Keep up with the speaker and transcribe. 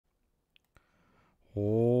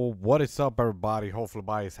Oh, what is up, everybody? Hopefully,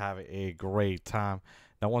 everybody's having a great time.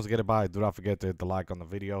 Now, once again, everybody, do not forget to hit the like on the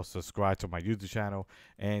video, subscribe to my YouTube channel,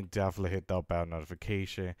 and definitely hit the bell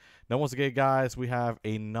notification. Now, once again, guys, we have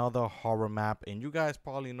another horror map, and you guys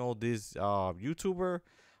probably know this YouTuber.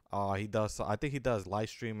 I think he does live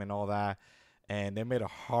stream and all that, and they made a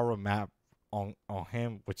horror map on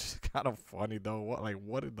him, which is kind of funny though.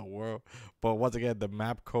 What in the world? But once again, the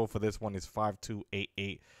map code for this one is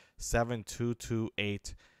 5288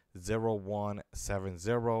 7228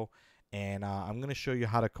 0170, and I'm gonna show you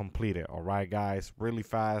how to complete it. All right, guys, really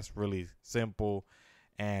fast, really simple.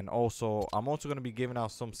 And also, I'm also gonna be giving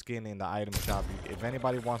out some skin in the item shop. If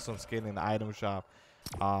anybody wants some skin in the item shop,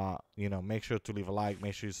 make sure to leave a like,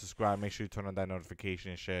 make sure you subscribe, make sure you turn on that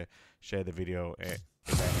notification, and share the video, if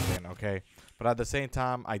anything, okay? But at the same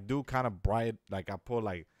time, I do kind of I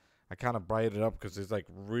kind of brighten it up because it's like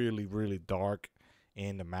really dark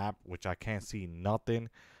in the map, which I can't see nothing.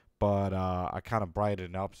 But I kind of brighten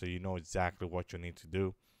it up so you know exactly what you need to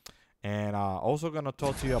do. And also gonna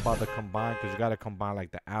talk to you about the combine, because you gotta combine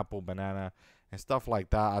like the apple, banana, and stuff like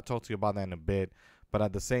that. I'll talk to you about that in a bit. But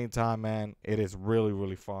at the same time, man, it is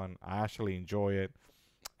really fun. I actually enjoy it.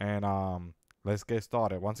 And let's get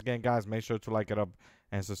started. Once again, guys, make sure to like it up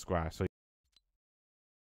and subscribe. So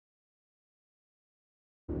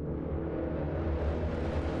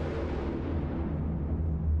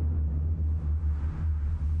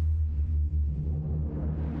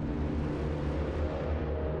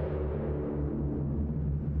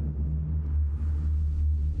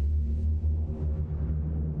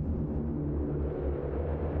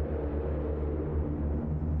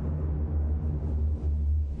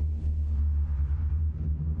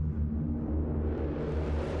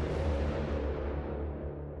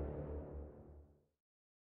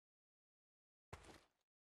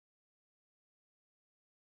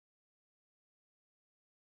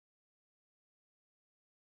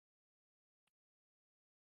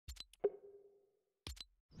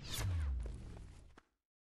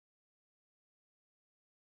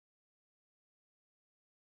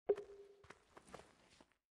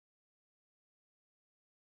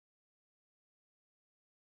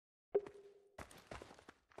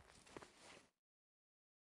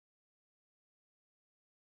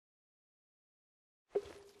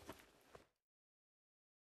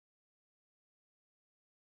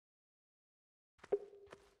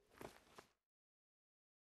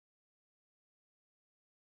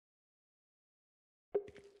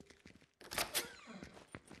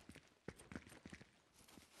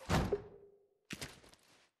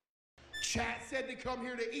Chat said to come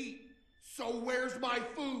here to eat, so where's my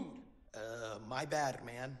food? My bad,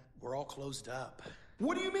 man. We're all closed up.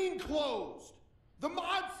 What do you mean closed? The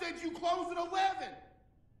mod said you close at 11.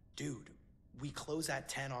 Dude, we close at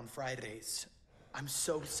 10 on Fridays. I'm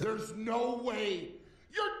so sorry. There's no way.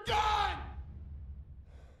 You're done!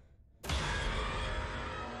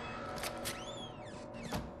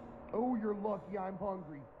 Oh, you're lucky I'm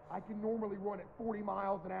hungry. I can normally run at 40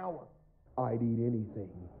 miles an hour. I'd eat anything.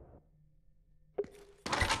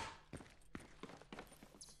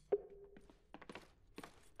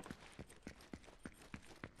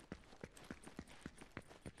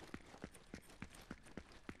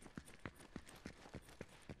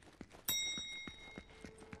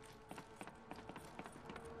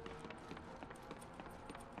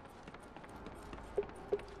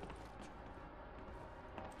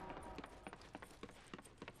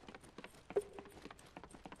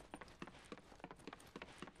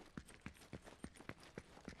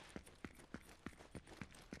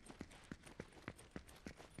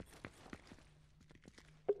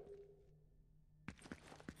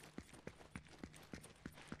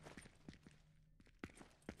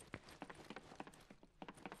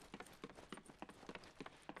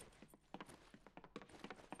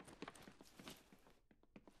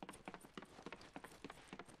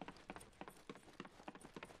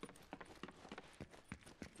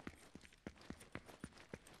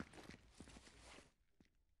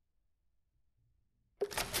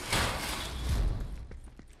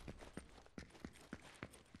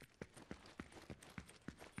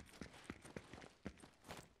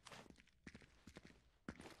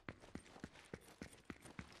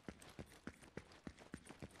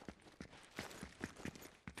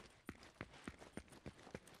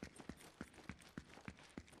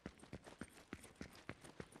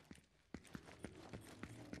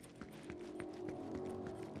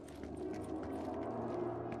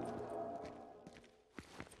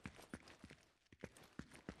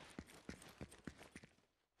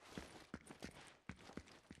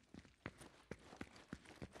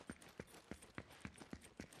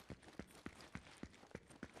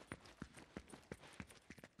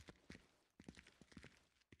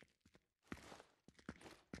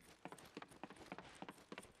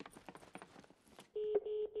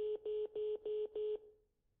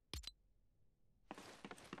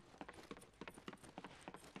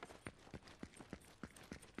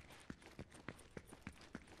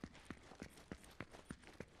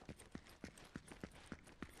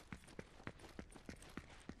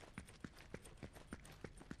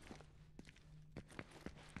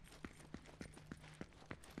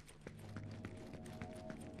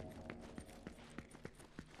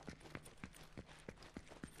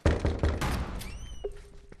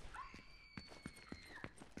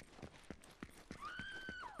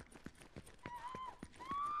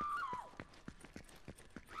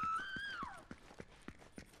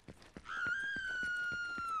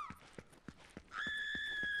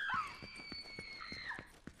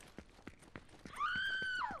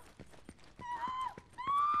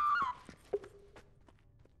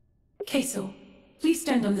 Caseoh, please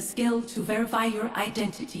stand on the scale to verify your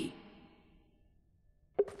identity.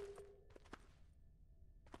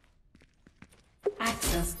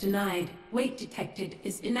 Access denied. Weight detected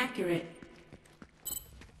is inaccurate.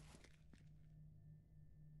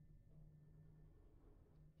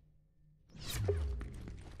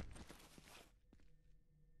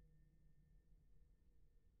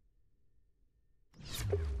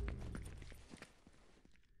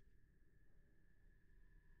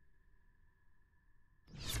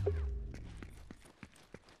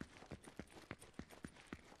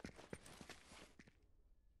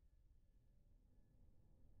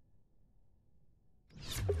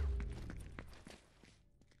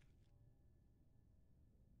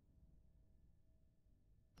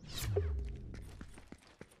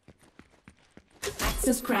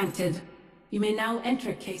 Access granted. You may now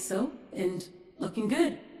enter, Caseoh, and looking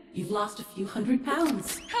good. You've lost a few £100.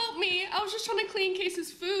 Help me! I was just trying to clean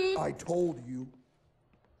Case's food. I told you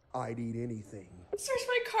I'd eat anything. Search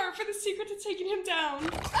my cart for the secret to taking him down.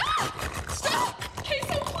 Ah! Stop!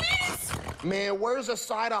 Caseoh, please! Man, where's a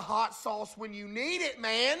side of hot sauce when you need it,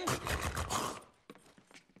 man?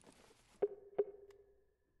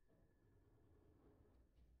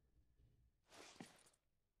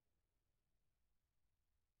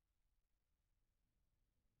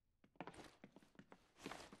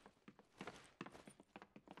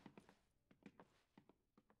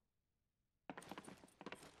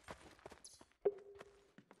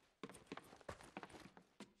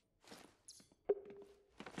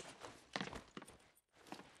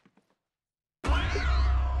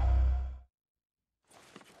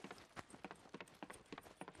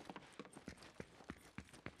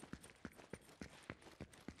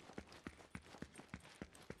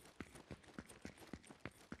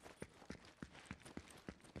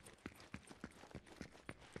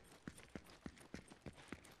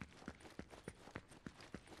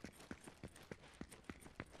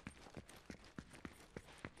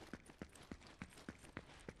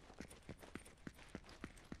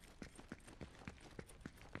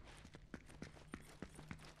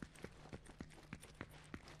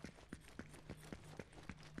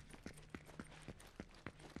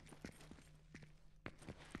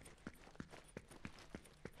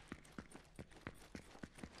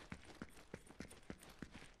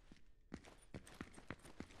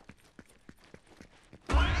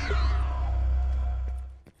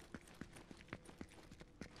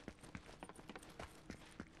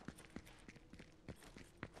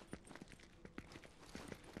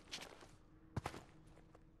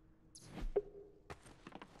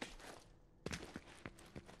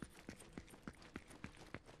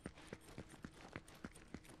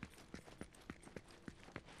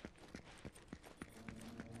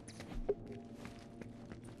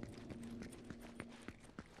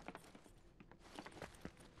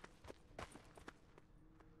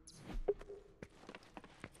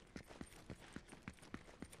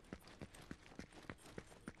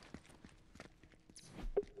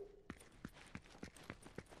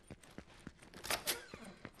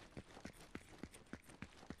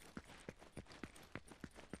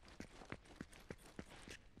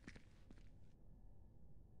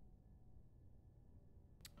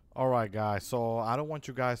 Alright guys, so I don't want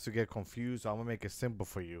you guys to get confused. I'm gonna make it simple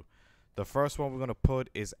for you. The first one we're gonna put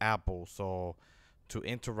is Apple. So to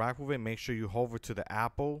interact with it, make sure you hover to the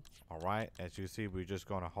apple. Alright, as you see, we're just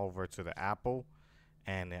gonna hover to the apple.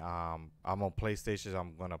 And I'm on PlayStation,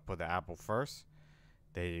 I'm gonna put the apple first.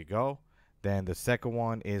 There you go. Then the second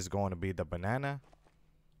one is going to be the banana.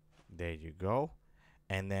 There you go.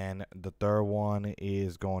 And then the third one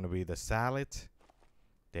is going to be the salad.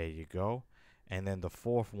 There you go. And then the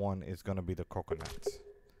fourth one is going to be the coconut.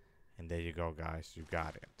 And there you go, guys. You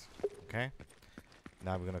got it. Okay.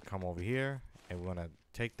 Now we're going to come over here and we're going to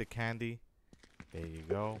take the candy. There you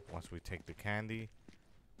go. Once we take the candy,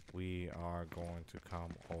 we are going to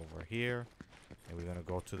come over here and we're going to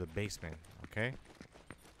go to the basement. Okay.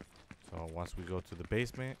 So once we go to the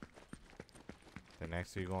basement, the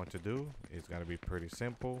next thing you're going to do is going to be pretty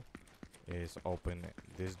simple. Is open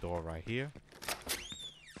this door right here.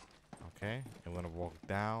 Okay, and we're gonna walk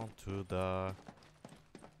down to the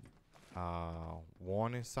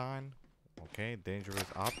warning sign. Okay, dangerous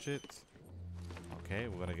objects. Okay,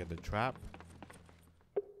 we're gonna get the trap.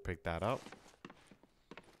 Pick that up.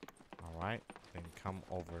 Alright, then come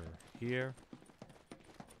over here.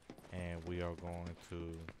 And we are going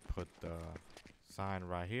to put the sign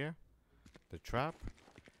right here. The trap.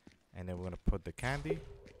 And then we're gonna put the candy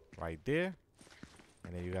right there.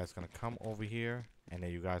 And then you guys gonna come over here. And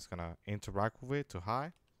then you guys gonna interact with it to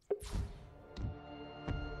high.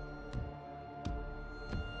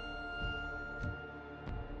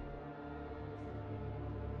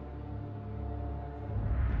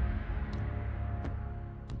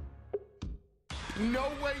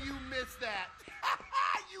 way you missed that.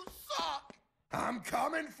 You suck. I'm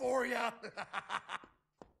coming for you.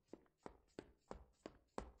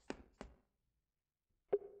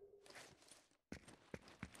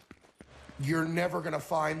 You're never gonna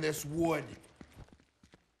find this wood.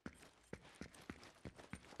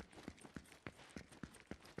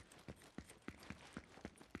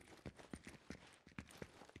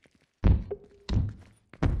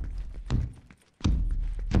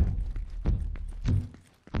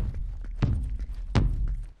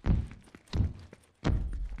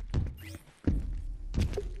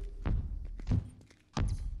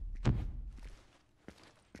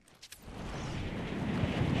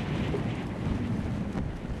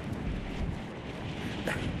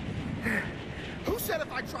 Who said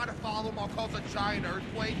if I try to follow him, I'll cause a giant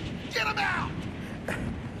earthquake? Get him out!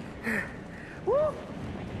 Woo!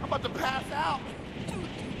 I'm about to pass out.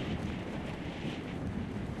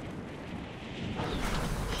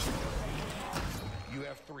 You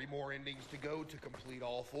have 3 more endings to go to complete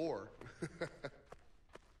all 4.